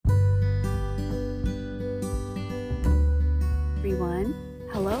everyone.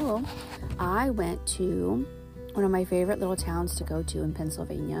 Hello. I went to one of my favorite little towns to go to in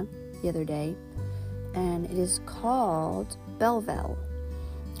Pennsylvania the other day, and it is called Belleville.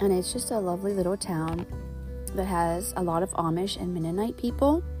 And it's just a lovely little town that has a lot of Amish and Mennonite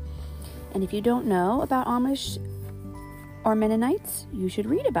people. And if you don't know about Amish or Mennonites, you should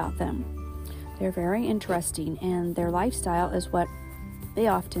read about them. They're very interesting, and their lifestyle is what they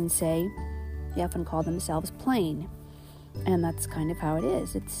often say. They often call themselves plain. And that's kind of how it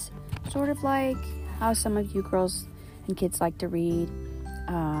is. It's sort of like how some of you girls and kids like to read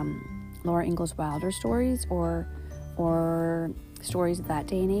Laura Ingalls Wilder stories or stories of that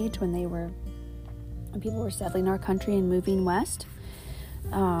day and age when people were settling our country and moving west.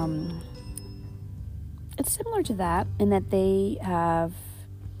 It's similar to that in that they have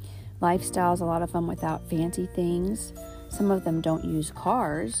lifestyles, a lot of them without fancy things. Some of them don't use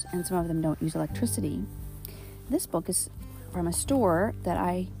cars, and some of them don't use electricity. This book is from a store that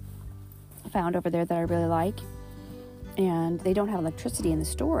I found over there that I really like, and they don't have electricity in the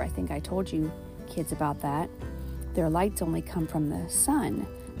store. I think I told you kids about that. Their lights only come from the sun,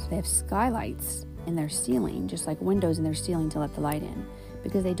 so they have skylights in their ceiling, just like windows in their ceiling to let the light in,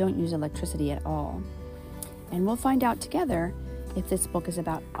 because they don't use electricity at all. And we'll find out together if this book is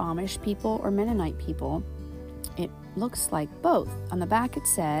about Amish people or Mennonite people. It looks like both. On the back it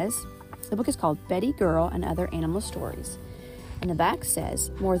says, the book is called Betty Girl and Other Animal Stories. And the back says,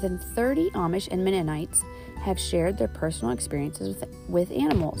 more than 30 Amish and Mennonites have shared their personal experiences with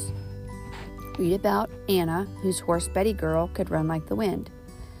animals. Read about Anna, whose horse Betty Girl could run like the wind.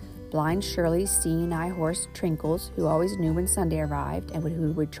 Blind Shirley's seeing eye horse Trinkles, who always knew when Sunday arrived and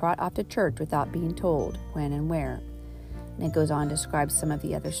who would trot off to church without being told when and where. And it goes on to describe some of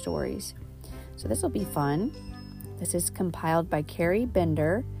the other stories. So this will be fun. This is compiled by Carrie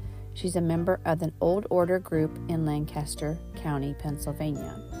Bender. She's a member of an Old Order group in Lancaster County,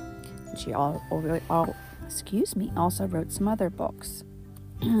 Pennsylvania. And she also wrote some other books.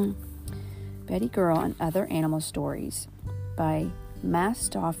 Betty Girl and Other Animal Stories by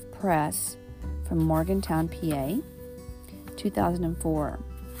Masthof Press from Morgantown, PA, 2004.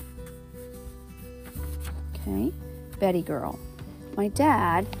 Okay, Betty Girl. My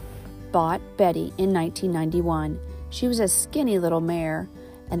dad bought Betty in 1991. She was a skinny little mare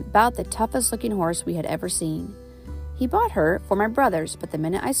and about the toughest looking horse we had ever seen. He bought her for my brothers, but the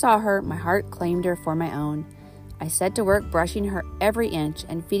minute I saw her, my heart claimed her for my own. I set to work brushing her every inch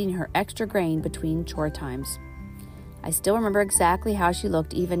and feeding her extra grain between chore times. I still remember exactly how she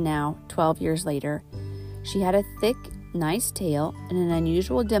looked even now, 12 years later. She had a thick, nice tail and an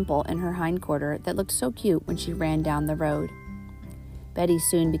unusual dimple in her hindquarter that looked so cute when she ran down the road. Betty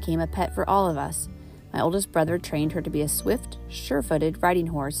soon became a pet for all of us. My oldest brother trained her to be a swift, sure-footed riding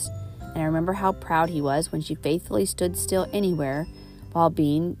horse, and I remember how proud he was when she faithfully stood still anywhere while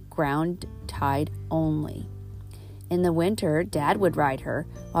being ground-tied only. In the winter, Dad would ride her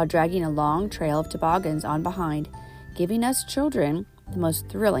while dragging a long trail of toboggans on behind, giving us children the most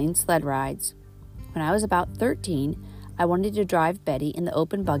thrilling sled rides. When I was about 13, I wanted to drive Betty in the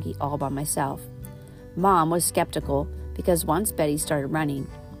open buggy all by myself. Mom was skeptical because once Betty started running,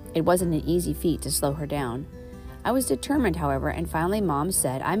 it wasn't an easy feat to slow her down. I was determined, however, and finally Mom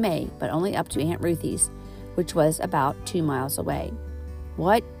said I may, but only up to Aunt Ruthie's, which was about 2 miles away.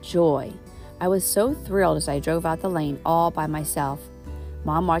 What joy! I was so thrilled as I drove out the lane all by myself.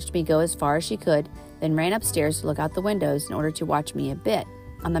 Mom watched me go as far as she could, then ran upstairs to look out the windows in order to watch me a bit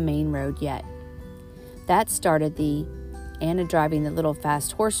on the main road yet. That started the Anna driving the little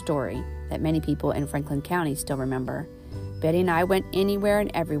fast horse story that many people in Franklin County still remember. Betty and I went anywhere and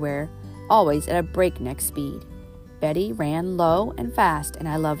everywhere, always at a breakneck speed. Betty ran low and fast, and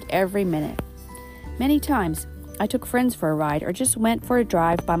I loved every minute. Many times, I took friends for a ride or just went for a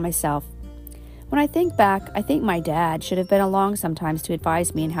drive by myself. When I think back, I think my dad should have been along sometimes to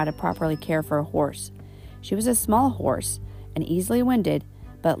advise me on how to properly care for a horse. She was a small horse and easily winded,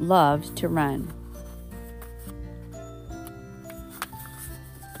 but loved to run.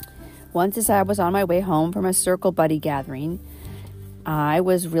 Once as I was on my way home from a circle buddy gathering, I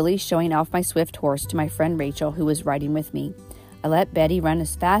was really showing off my swift horse to my friend Rachel, who was riding with me. I let Betty run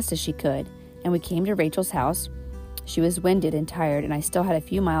as fast as she could, and we came to Rachel's house. She was winded and tired, and I still had a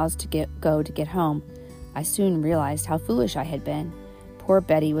few miles to get home. I soon realized how foolish I had been. Poor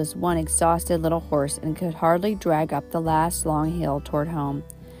Betty was one exhausted little horse and could hardly drag up the last long hill toward home.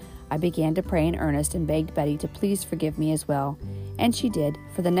 I began to pray in earnest and begged Betty to please forgive me as well. And she did,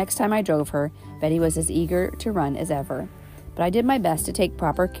 for the next time I drove her, Betty was as eager to run as ever. But I did my best to take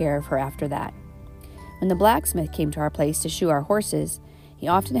proper care of her after that. When the blacksmith came to our place to shoe our horses, he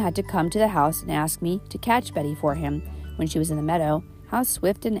often had to come to the house and ask me to catch Betty for him, when she was in the meadow. How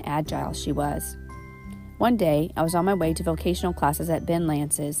swift and agile she was. One day, I was on my way to vocational classes at Ben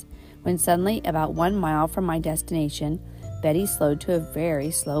Lance's, when suddenly, about 1 mile from my destination, Betty slowed to a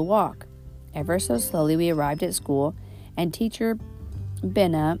very slow walk. Ever so slowly we arrived at school, and teacher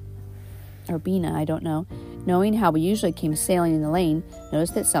Bina, knowing how we usually came sailing in the lane,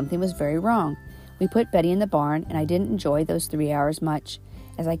 noticed that something was very wrong. We put Betty in the barn, and I didn't enjoy those 3 hours much,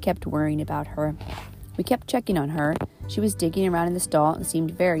 as I kept worrying about her. We kept checking on her. She was digging around in the stall and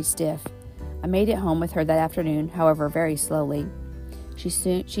seemed very stiff. I made it home with her that afternoon, however, very slowly. She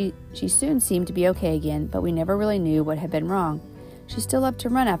soon seemed to be okay again, but we never really knew what had been wrong. She still loved to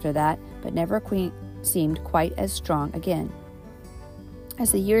run after that, but never seemed quite as strong again.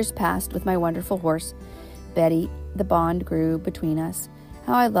 As the years passed with my wonderful horse, Betty, the bond grew between us.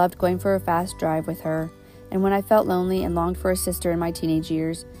 How I loved going for a fast drive with her, and when I felt lonely and longed for a sister in my teenage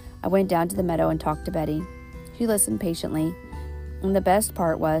years, I went down to the meadow and talked to Betty. She listened patiently, and the best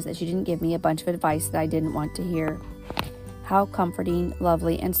part was that she didn't give me a bunch of advice that I didn't want to hear. How comforting,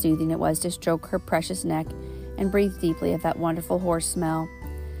 lovely, and soothing it was to stroke her precious neck and breathe deeply of that wonderful horse smell.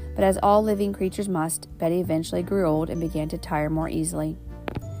 But as all living creatures must, Betty eventually grew old and began to tire more easily.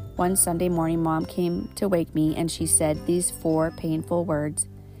 One Sunday morning, Mom came to wake me, and she said these 4 painful words,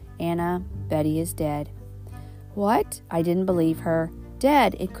 "Anna, Betty is dead." What? I didn't believe her.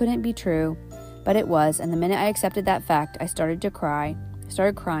 Dead! It couldn't be true. But it was, and the minute I accepted that fact, I started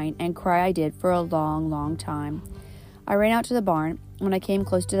crying, and cry I did for a long, long time. I ran out to the barn. When I came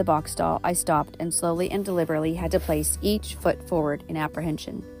close to the box stall, I stopped and slowly and deliberately had to place each foot forward in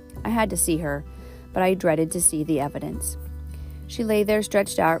apprehension. I had to see her, but I dreaded to see the evidence. She lay there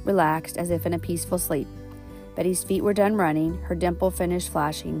stretched out, relaxed, as if in a peaceful sleep. Betty's feet were done running, her dimple finished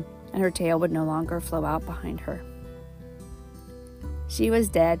flashing, and her tail would no longer flow out behind her. She was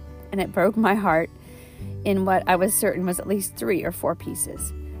dead, and it broke my heart in what I was certain was at least 3 or 4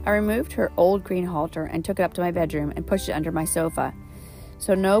 pieces. I removed her old green halter and took it up to my bedroom and pushed it under my sofa,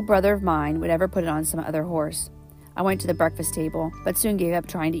 so no brother of mine would ever put it on some other horse. I went to the breakfast table, but soon gave up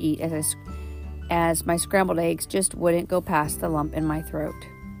trying to eat as my scrambled eggs just wouldn't go past the lump in my throat.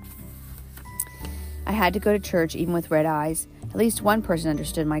 I had to go to church even with red eyes. At least one person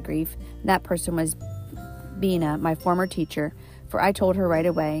understood my grief, and that person was Bina, my former teacher, for I told her right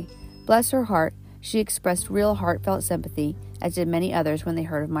away. Bless her heart, she expressed real heartfelt sympathy, as did many others when they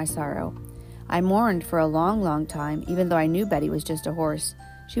heard of my sorrow. I mourned for a long, long time, even though I knew Betty was just a horse.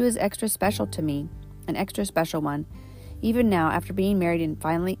 She was extra special to me, an extra special one. Even now, after being married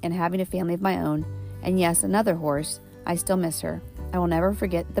and having a family of my own, and yes, another horse, I still miss her. I will never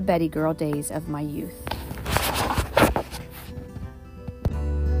forget the Betty girl days of my youth.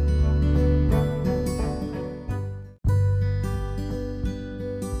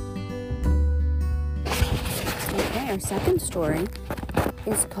 Our second story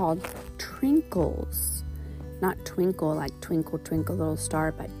is called Trinkles. Not twinkle like twinkle, twinkle, little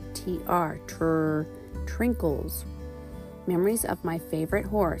star, but Trinkles. Memories of my favorite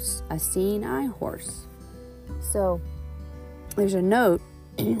horse, a seeing eye horse. So, there's a note,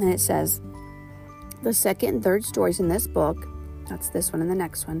 and it says, the second and third stories in this book, that's this one and the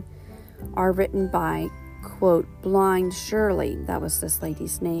next one, are written by, quote, Blind Shirley. That was this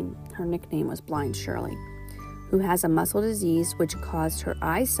lady's name. Her nickname was Blind Shirley, who has a muscle disease which caused her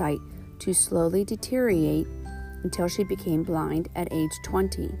eyesight to slowly deteriorate until she became blind at age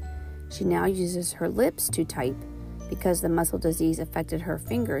 20. She now uses her lips to type because the muscle disease affected her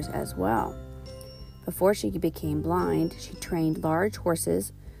fingers as well. Before she became blind, she trained large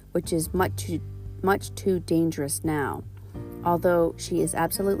horses, which is much too dangerous now, although she is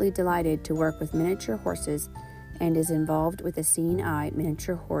absolutely delighted to work with miniature horses and is involved with the Seeing Eye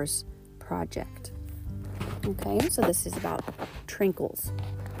Miniature Horse Project. Okay, so this is about Trinkles.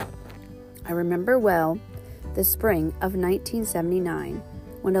 I remember well the spring of 1979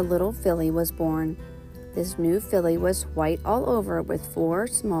 when a little filly was born. This new filly was white all over with 4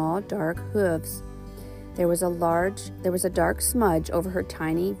 small dark hooves. There was a dark smudge over her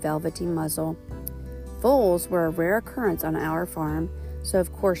tiny velvety muzzle. Foals were a rare occurrence on our farm, so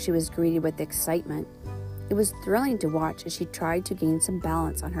of course she was greeted with excitement. It was thrilling to watch as she tried to gain some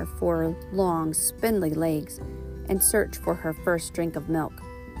balance on her 4 long, spindly legs and search for her first drink of milk.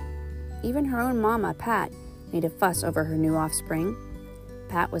 Even her own mama, Pat, made a fuss over her new offspring.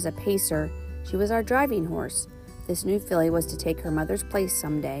 Pat was a pacer. She was our driving horse. This new filly was to take her mother's place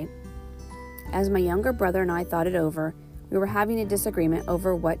someday. As my younger brother and I thought it over, we were having a disagreement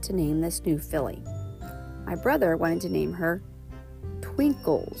over what to name this new filly. My brother wanted to name her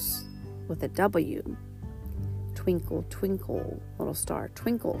Twinkles with a W. Twinkle, twinkle, little star,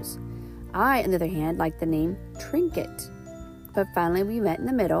 Twinkles. I, on the other hand, liked the name Trinket. But finally we met in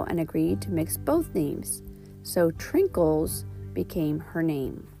the middle and agreed to mix both names. So Trinkles became her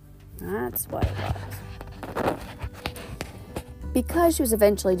name. That's what it was. Because she was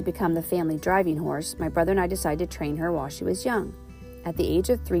eventually to become the family driving horse, my brother and I decided to train her while she was young. At the age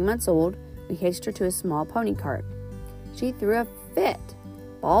of 3 months old, we hitched her to a small pony cart. She threw a fit,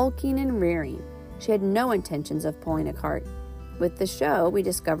 balking and rearing. She had no intentions of pulling a cart. With the show, we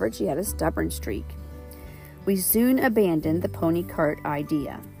discovered she had a stubborn streak. We soon abandoned the pony cart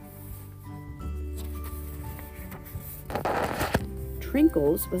idea.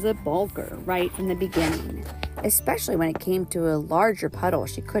 Trinkles was a balker right from the beginning, especially when it came to a larger puddle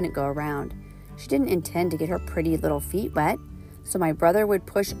she couldn't go around. She didn't intend to get her pretty little feet wet, so my brother would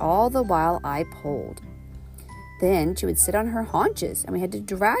push all the while I pulled. Then she would sit on her haunches, and we had to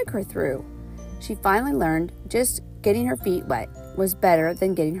drag her through. She finally learned just getting her feet wet was better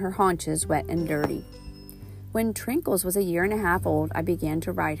than getting her haunches wet and dirty. When Trinkles was 1.5 years old, I began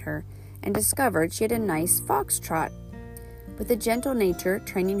to ride her and discovered she had a nice foxtrot. With a gentle nature,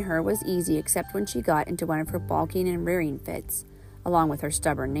 training her was easy except when she got into one of her balking and rearing fits, along with her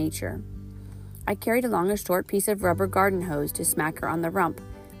stubborn nature. I carried along a short piece of rubber garden hose to smack her on the rump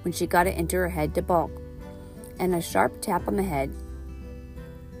when she got it into her head to balk, and a sharp tap on the head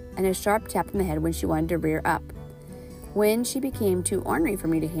when she wanted to rear up. When she became too ornery for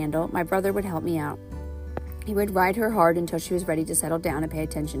me to handle, my brother would help me out. He would ride her hard until she was ready to settle down and pay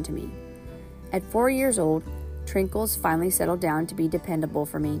attention to me. At 4 years old, Trinkles finally settled down to be dependable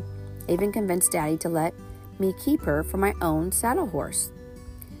for me. I even convinced Daddy to let me keep her for my own saddle horse.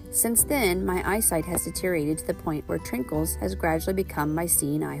 Since then, my eyesight has deteriorated to the point where Trinkles has gradually become my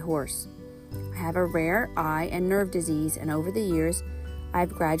seeing eye horse. I have a rare eye and nerve disease, and over the years, I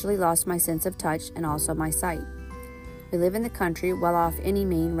have gradually lost my sense of touch and also my sight. We live in the country well off any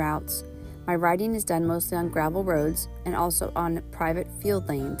main routes. My riding is done mostly on gravel roads and also on private field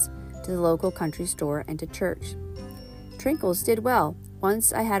lanes to the local country store and to church. Trinkles did well.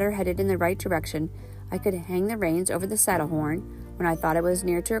 Once I had her headed in the right direction, I could hang the reins over the saddle horn. When I thought it was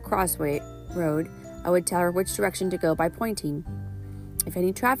near to a crossway road, I would tell her which direction to go by pointing. If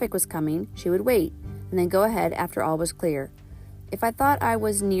any traffic was coming, she would wait and then go ahead after all was clear. If I thought I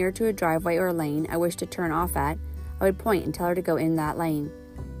was near to a driveway or a lane I wished to turn off at, I would point and tell her to go in that lane.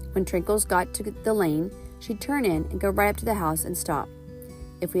 When Trinkles got to the lane, she'd turn in and go right up to the house and stop.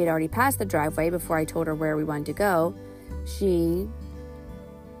 If we had already passed the driveway before I told her where we wanted to go, she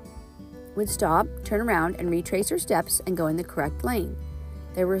would stop, turn around, and retrace her steps and go in the correct lane.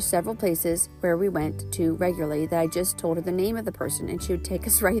 There were several places where we went to regularly that I just told her the name of the person and she would take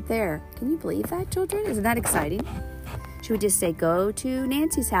us right there. Can you believe that, children? Isn't that exciting? She would just say, go to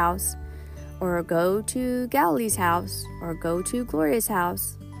Nancy's house, or go to Galilee's house, or go to Gloria's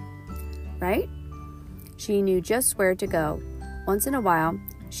house, right? She knew just where to go. Once in a while,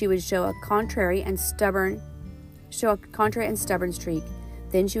 she would show a contrary and stubborn streak.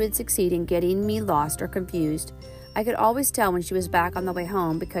 Then she would succeed in getting me lost or confused. I could always tell when she was back on the way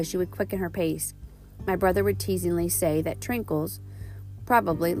home because she would quicken her pace. My brother would teasingly say that Trinkles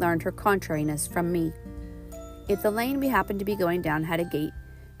probably learned her contrariness from me. If the lane we happened to be going down had a gate,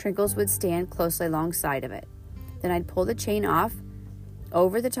 Trinkles would stand closely alongside of it. Then I'd pull the chain off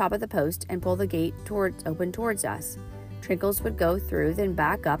over the top of the post and pull the gate open towards us. Trinkles would go through, then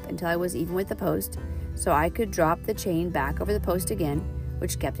back up until I was even with the post, so I could drop the chain back over the post again,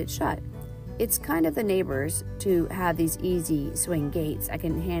 which kept it shut. It's kind of the neighbors to have these easy swing gates I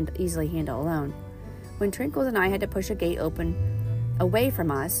can easily handle alone. When Trinkles and I had to push a gate open away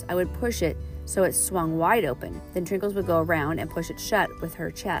from us, I would push it so it swung wide open. Then Trinkles would go around and push it shut with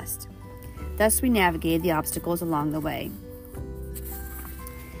her chest. Thus we navigated the obstacles along the way.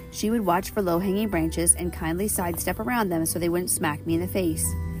 She would watch for low-hanging branches and kindly sidestep around them so they wouldn't smack me in the face.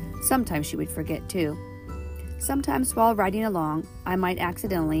 Sometimes she would forget too. Sometimes while riding along, I might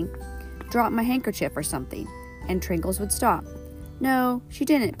accidentally drop my handkerchief or something, and Trinkles would stop. No, she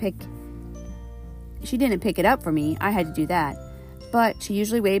didn't pick it up for me. I had to do that. But she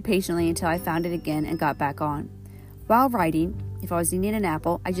usually waited patiently until I found it again and got back on. While riding, if I was eating an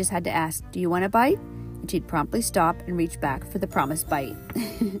apple, I just had to ask, "Do you want a bite?" And she'd promptly stop and reach back for the promised bite.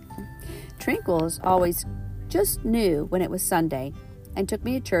 Trinkles always just knew when it was Sunday and took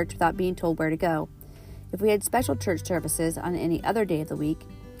me to church without being told where to go. If we had special church services on any other day of the week,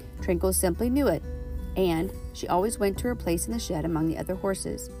 Trinkles simply knew it, and she always went to her place in the shed among the other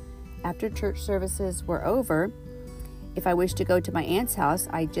horses. After church services were over, if I wished to go to my aunt's house,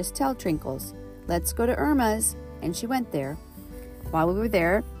 I'd just tell Trinkles, "Let's go to Irma's," and she went there. While we were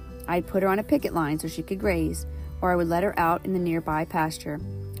there, I'd put her on a picket line so she could graze, or I would let her out in the nearby pasture.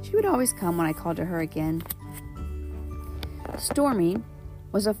 She would always come when I called to her again. Stormy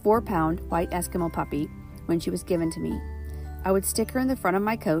was a 4-pound white Eskimo puppy when she was given to me. I would stick her in the front of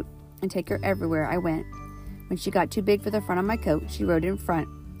my coat and take her everywhere I went. When she got too big for the front of my coat, she rode in front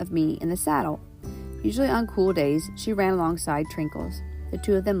of me in the saddle. Usually on cool days, she ran alongside Trinkles. The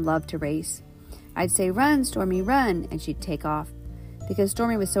two of them loved to race. I'd say, "Run, Stormy, run," and she'd take off. Because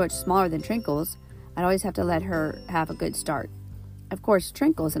Stormy was so much smaller than Trinkles, I'd always have to let her have a good start. Of course,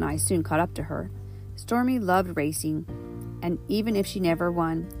 Trinkles and I soon caught up to her. Stormy loved racing, and even if she never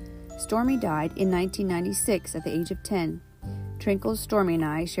won. Stormy died in 1996 at the age of 10. Trinkles, Stormy, and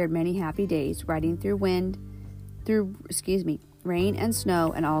I shared many happy days riding through rain and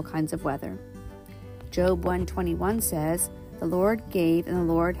snow and all kinds of weather. Job 1:21 says, "The Lord gave and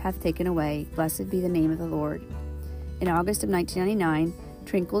the Lord hath taken away. Blessed be the name of the Lord." In August of 1999,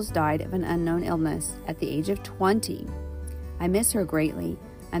 Trinkles died of an unknown illness at the age of 20. I miss her greatly.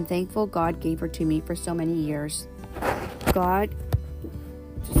 I'm thankful God gave her to me for so many years. God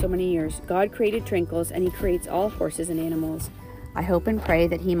created Trinkles, and He creates all horses and animals. I hope and pray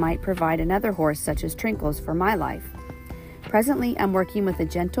that He might provide another horse such as Trinkles for my life. Presently, I'm working with a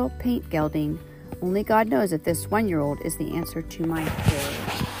gentle paint gelding. Only God knows if this 1-year-old is the answer to my prayer.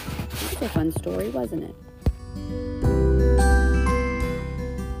 That's a fun story, wasn't it?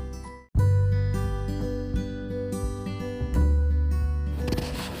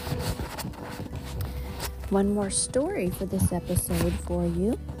 One more story for this episode for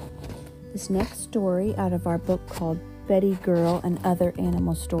you. This next story out of our book called Betty Girl and Other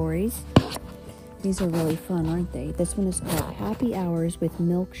Animal Stories. These are really fun, aren't they? This one is called Happy Hours with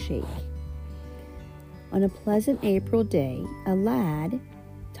Milkshake. On a pleasant April day, a lad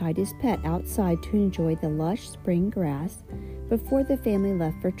tied his pet outside to enjoy the lush spring grass before the family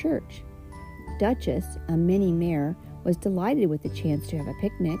left for church. Duchess, a mini mare, was delighted with the chance to have a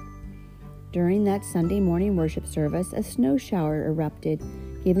picnic. During that Sunday morning worship service, a snow shower erupted,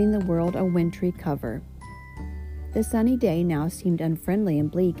 giving the world a wintry cover. The sunny day now seemed unfriendly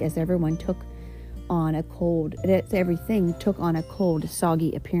and bleak as everything took on a cold,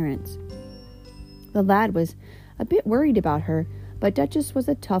 soggy appearance. The lad was a bit worried about her, but Duchess was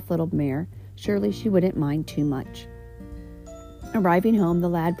a tough little mare. Surely she wouldn't mind too much. Arriving home, the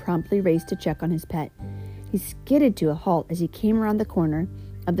lad promptly raced to check on his pet. He skidded to a halt as he came around the corner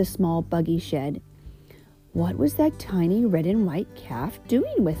of the small buggy shed. What was that tiny red and white calf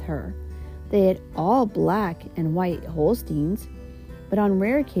doing with her? They had all black and white Holsteins, but on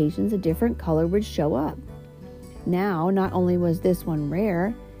rare occasions a different color would show up. Now, not only was this one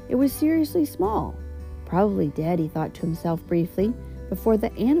rare, it was seriously small. Probably dead, he thought to himself briefly, before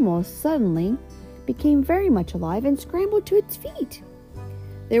the animal suddenly became very much alive and scrambled to its feet.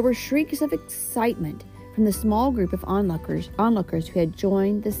 There were shrieks of excitement from the small group of onlookers who had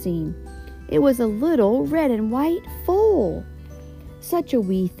joined the scene. It was a little red and white foal. Such a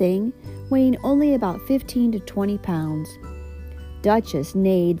wee thing, weighing only about 15 to 20 pounds. Duchess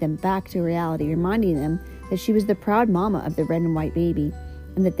neighed them back to reality, reminding them that she was the proud mama of the red and white baby,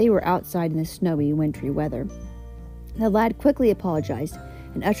 and that they were outside in the snowy, wintry weather. The lad quickly apologized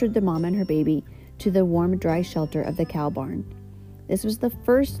and ushered the mama and her baby to the warm, dry shelter of the cow barn. This was the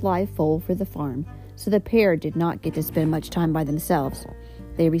first live foal for the farm, so the pair did not get to spend much time by themselves.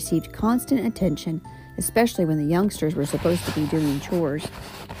 They received constant attention, especially when the youngsters were supposed to be doing chores.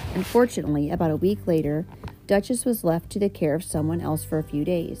 Unfortunately, about a week later, Duchess was left to the care of someone else for a few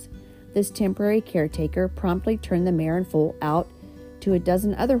days. This temporary caretaker promptly turned the mare and foal out to a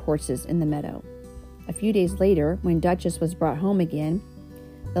dozen other horses in the meadow. A few days later, when Duchess was brought home again,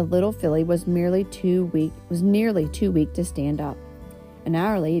 the little filly was nearly too weak to stand up. An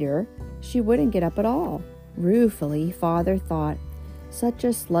hour later, she wouldn't get up at all. Ruefully, Father thought, such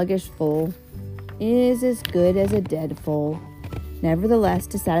a sluggish foal is as good as a dead foal. Nevertheless,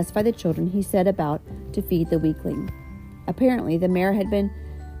 to satisfy the children, he set about to feed the weakling. Apparently, the mare had been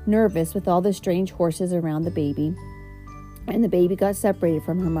nervous with all the strange horses around the baby, and the baby got separated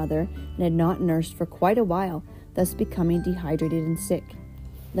from her mother and had not nursed for quite a while, thus becoming dehydrated and sick.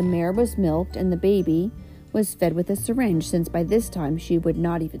 The mare was milked, and the baby was fed with a syringe, since by this time she would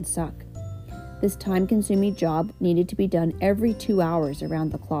not even suck. This time-consuming job needed to be done every 2 hours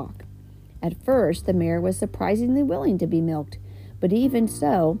around the clock. At first, the mare was surprisingly willing to be milked, but even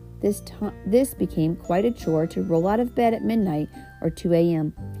so, this became quite a chore to roll out of bed at midnight or 2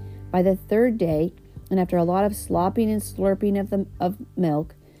 a.m. By the third day, and after a lot of slopping and slurping of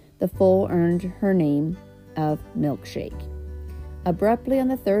milk, the foal earned her name of Milkshake. Abruptly on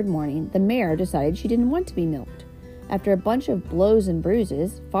the third morning, the mare decided she didn't want to be milked. After a bunch of blows and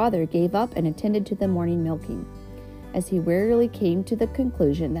bruises, Father gave up and attended to the morning milking. As he wearily came to the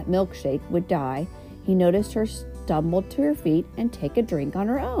conclusion that Milkshake would die, he noticed her stumble to her feet and take a drink on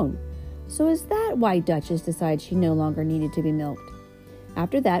her own. So is that why Duchess decided she no longer needed to be milked?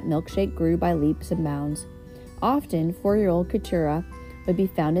 After that, Milkshake grew by leaps and bounds. Often, 4-year-old Keturah would be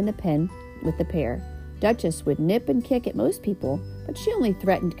found in the pen with the pair. Duchess would nip and kick at most people, but she only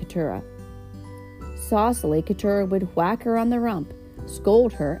threatened Keturah. Saucily, Keturah would whack her on the rump,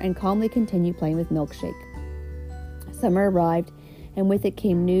 scold her, and calmly continue playing with Milkshake. Summer arrived, and with it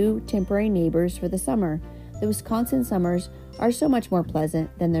came new temporary neighbors for the summer. The Wisconsin summers are so much more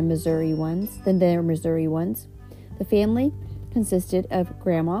pleasant than their Missouri ones. The family consisted of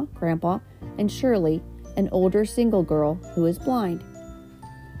Grandma, Grandpa, and Shirley, an older single girl who is blind.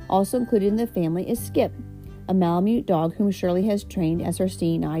 Also included in the family is Skip, a Malamute dog whom Shirley has trained as her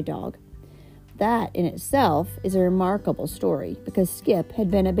seeing eye dog. That in itself is a remarkable story because Skip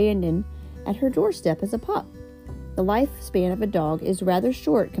had been abandoned at her doorstep as a pup. The lifespan of a dog is rather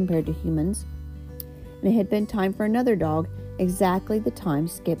short compared to humans, and it had been time for another dog exactly the time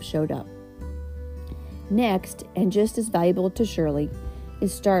Skip showed up. Next, and just as valuable to Shirley,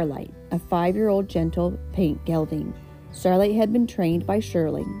 is Starlight, a 5-year-old gentle paint gelding. Starlight had been trained by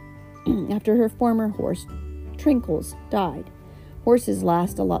Shirley after her former horse, Trinkles, died. Horses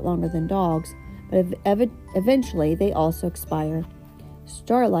last a lot longer than dogs, but eventually they also expire.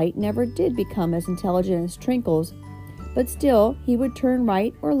 Starlight never did become as intelligent as Trinkles, but still he would turn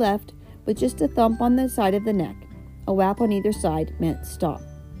right or left with just a thump on the side of the neck. A whap on either side meant stop.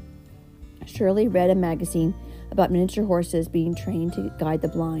 Shirley read a magazine about miniature horses being trained to guide the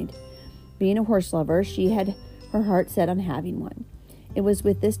blind. Being a horse lover, she had her heart set on having one. It was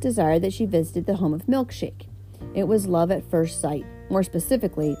with this desire that she visited the home of Milkshake. It was love at first sight, more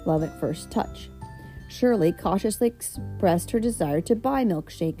specifically, love at first touch. Shirley cautiously expressed her desire to buy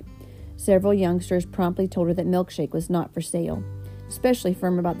Milkshake. Several youngsters promptly told her that Milkshake was not for sale. Especially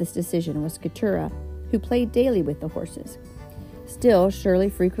firm about this decision was Keturah, who played daily with the horses. Still, Shirley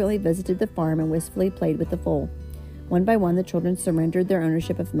frequently visited the farm and wistfully played with the foal. One by one, the children surrendered their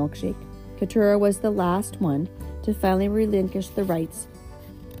ownership of Milkshake. Keturah was the last one to finally relinquish the rights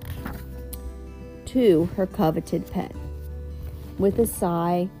to her coveted pet. With a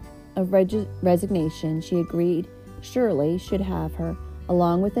sigh of resignation, she agreed Shirley should have her,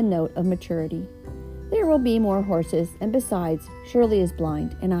 along with a note of maturity. There will be more horses, and besides, Shirley is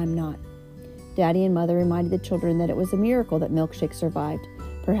blind, and I'm not. Daddy and Mother reminded the children that it was a miracle that Milkshake survived.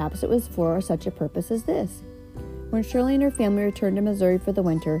 Perhaps it was for such a purpose as this. When Shirley and her family returned to Missouri for the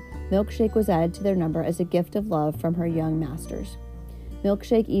winter, Milkshake was added to their number as a gift of love from her young masters.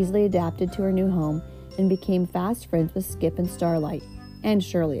 Milkshake easily adapted to her new home and became fast friends with Skip and Starlight, and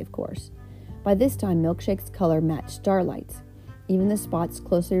Shirley, of course. By this time, Milkshake's color matched Starlight's. Even the spots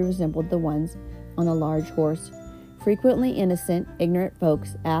closely resembled the ones on a large horse. Frequently innocent, ignorant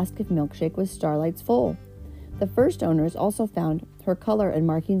folks asked if Milkshake was Starlight's foal. The first owners also found her color and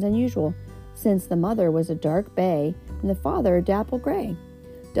markings unusual, since the mother was a dark bay and the father a dapple gray.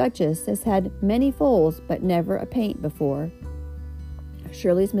 Duchess has had many foals, but never a paint before.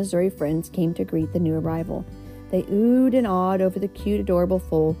 Shirley's Missouri friends came to greet the new arrival. They oohed and awed over the cute, adorable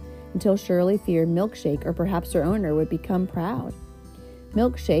foal until Shirley feared Milkshake, or perhaps her owner, would become proud.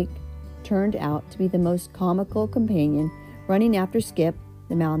 Milkshake turned out to be the most comical companion, running after Skip,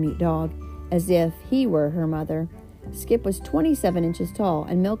 the Malamute dog, as if he were her mother. Skip was 27 inches tall,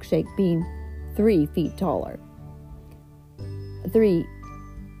 and Milkshake being 3 feet taller. 3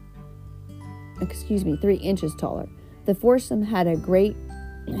 inches taller. The foursome had a great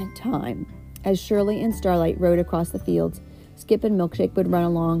time. As Shirley and Starlight rode across the fields, Skip and Milkshake would run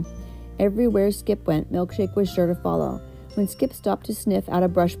along. Everywhere Skip went, Milkshake was sure to follow. When Skip stopped to sniff out a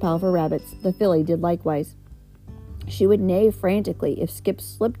brush pile for rabbits, the filly did likewise. She would neigh frantically if Skip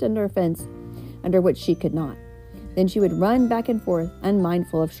slipped under a fence under which she could not. Then she would run back and forth,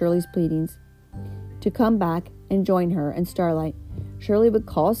 unmindful of Shirley's pleadings to come back and join her and Starlight. Shirley would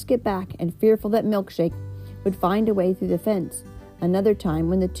call Skip back, and fearful that Milkshake would find a way through the fence. Another time,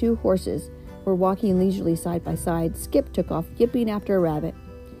 when the two horses were walking leisurely side by side, Skip took off yipping after a rabbit.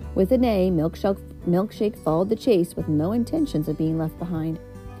 With a neigh, Milkshake followed the chase with no intentions of being left behind.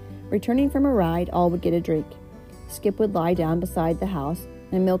 Returning from a ride, all would get a drink. Skip would lie down beside the house,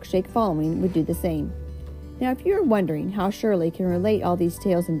 and Milkshake, following, would do the same. Now, if you are wondering how Shirley can relate all these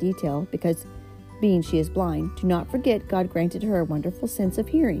tales in detail, because, being she is blind, do not forget God granted her a wonderful sense of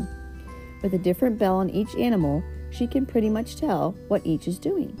hearing. With a different bell on each animal, she can pretty much tell what each is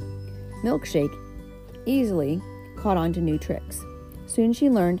doing. Milkshake easily caught on to new tricks. Soon she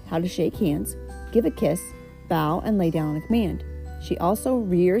learned how to shake hands, give a kiss, bow, and lay down on a command. She also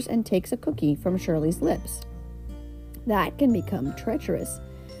rears and takes a cookie from Shirley's lips. That can become treacherous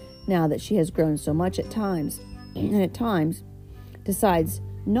now that she has grown so much at times, and at times decides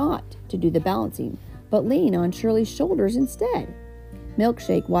not to do the balancing, but lean on Shirley's shoulders instead.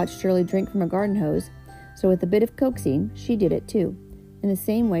 Milkshake watched Shirley drink from a garden hose, so with a bit of coaxing, she did it too. In the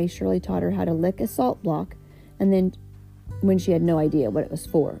same way, Shirley taught her how to lick a salt block, and then when she had no idea what it was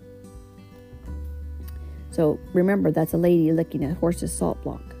for. So remember, that's a lady licking a horse's salt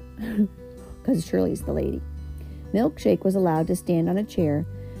block, because Shirley's the lady. Milkshake was allowed to stand on a chair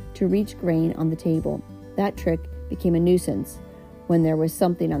to reach grain on the table. That trick became a nuisance when there was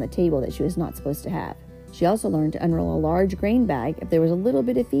something on the table that she was not supposed to have. She also learned to unroll a large grain bag if there was a little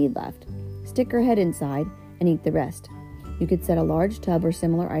bit of feed left, stick her head inside, and eat the rest. You could set a large tub or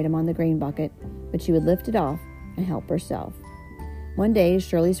similar item on the grain bucket, but she would lift it off and help herself. One day, as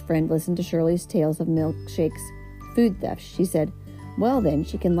Shirley's friend listened to Shirley's tales of Milkshake's food theft, she said, "Well then,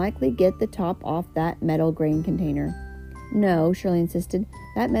 she can likely get the top off that metal grain container." "No," Shirley insisted,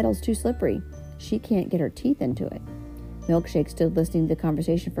 "that metal's too slippery. She can't get her teeth into it." Milkshake stood listening to the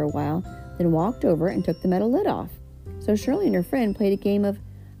conversation for a while, then walked over and took the metal lid off. So Shirley and her friend played a game of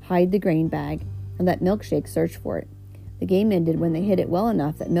hide the grain bag and let Milkshake search for it. The game ended when they hid it well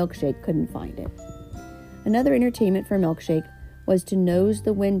enough that Milkshake couldn't find it. Another entertainment for Milkshake was to nose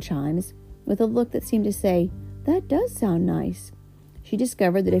the wind chimes with a look that seemed to say, "That does sound nice." She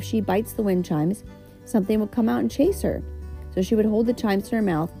discovered that if she bites the wind chimes, something would come out and chase her. So she would hold the chimes in her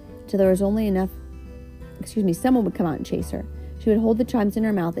mouth until there was only enough someone would come out and chase her. She would hold the chimes in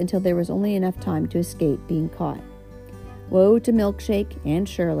her mouth until there was only enough time to escape being caught. Woe to Milkshake and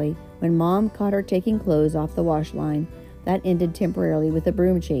Shirley when Mom caught her taking clothes off the wash line. That ended temporarily with a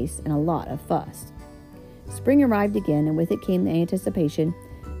broom chase and a lot of fuss. Spring arrived again, and with it came the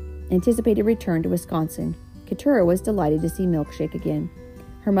anticipated return to Wisconsin. Keturah was delighted to see Milkshake again.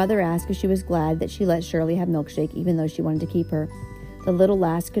 Her mother asked if she was glad that she let Shirley have Milkshake even though she wanted to keep her. The little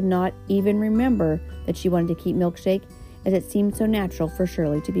lass could not even remember that she wanted to keep Milkshake, as it seemed so natural for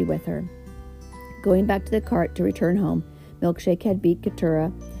Shirley to be with her. Going back to the cart to return home, Milkshake had beat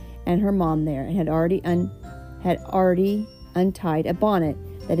Keturah and her mom there and had already untied a bonnet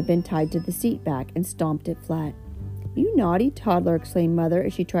that had been tied to the seat back and stomped it flat. "You naughty toddler," exclaimed Mother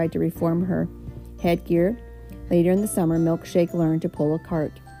as she tried to reform her headgear. Later in the summer, Milkshake learned to pull a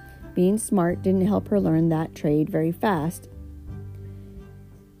cart. Being smart didn't help her learn that trade very fast,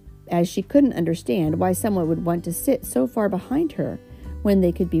 as she couldn't understand why someone would want to sit so far behind her when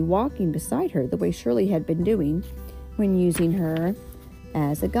they could be walking beside her the way Shirley had been doing when using her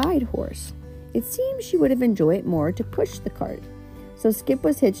as a guide horse. It seemed she would have enjoyed it more to push the cart. So Skip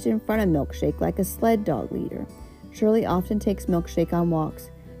was hitched in front of Milkshake like a sled dog leader. Shirley often takes Milkshake on walks.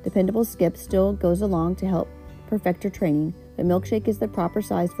 Dependable Skip still goes along to help perfect her training, but Milkshake is the proper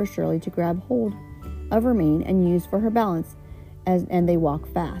size for Shirley to grab hold of her mane and use for her balance, and they walk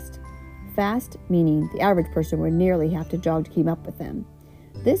fast. Fast meaning the average person would nearly have to jog to keep up with them.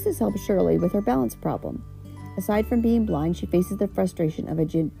 This has helped Shirley with her balance problem. Aside from being blind, she faces the frustration of a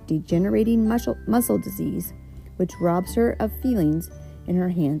degenerating muscle disease, which robs her of feelings in her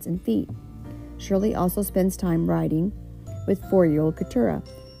hands and feet. Shirley also spends time riding with 4-year-old Keturah.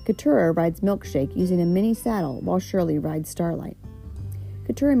 Keturah rides Milkshake using a mini saddle while Shirley rides Starlight.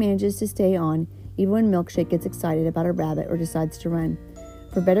 Keturah manages to stay on even when Milkshake gets excited about a rabbit or decides to run.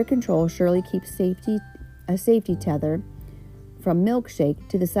 For better control, Shirley keeps a safety tether from Milkshake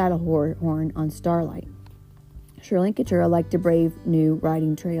to the saddle horn on Starlight. Shirley and Keturah like to brave new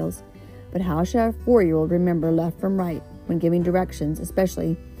riding trails, but how shall a 4-year-old remember left from right when giving directions,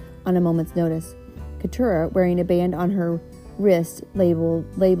 especially on a moment's notice? Keturah, wearing a band on her wrist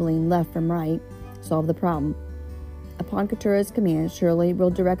labeling left from right, solved the problem. Upon Keturah's command, Shirley will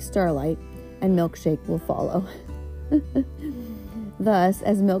direct Starlight, and Milkshake will follow. Thus,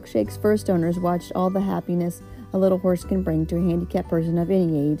 as Milkshake's first owners watched all the happiness a little horse can bring to a handicapped person of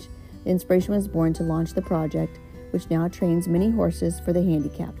any age, the inspiration was born to launch the project, which now trains many horses for the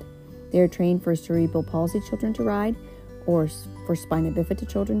handicapped. They are trained for cerebral palsy children to ride, or for spina bifida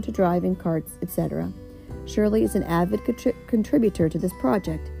children to drive in carts, etc. Shirley is an avid contributor to this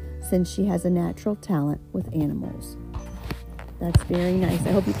project, since she has a natural talent with animals. That's very nice.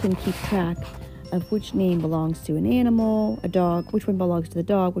 I hope you can keep track of which name belongs to an animal, a dog, which one belongs to the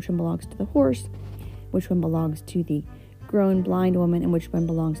dog, which one belongs to the horse, which one belongs to the grown blind woman, and which one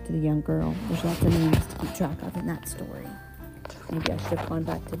belongs to the young girl. There's lots of names to keep track of in that story. Maybe I should have gone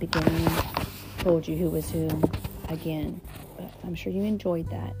back to the beginning and told you who was who again, but I'm sure you enjoyed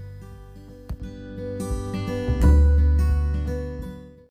that.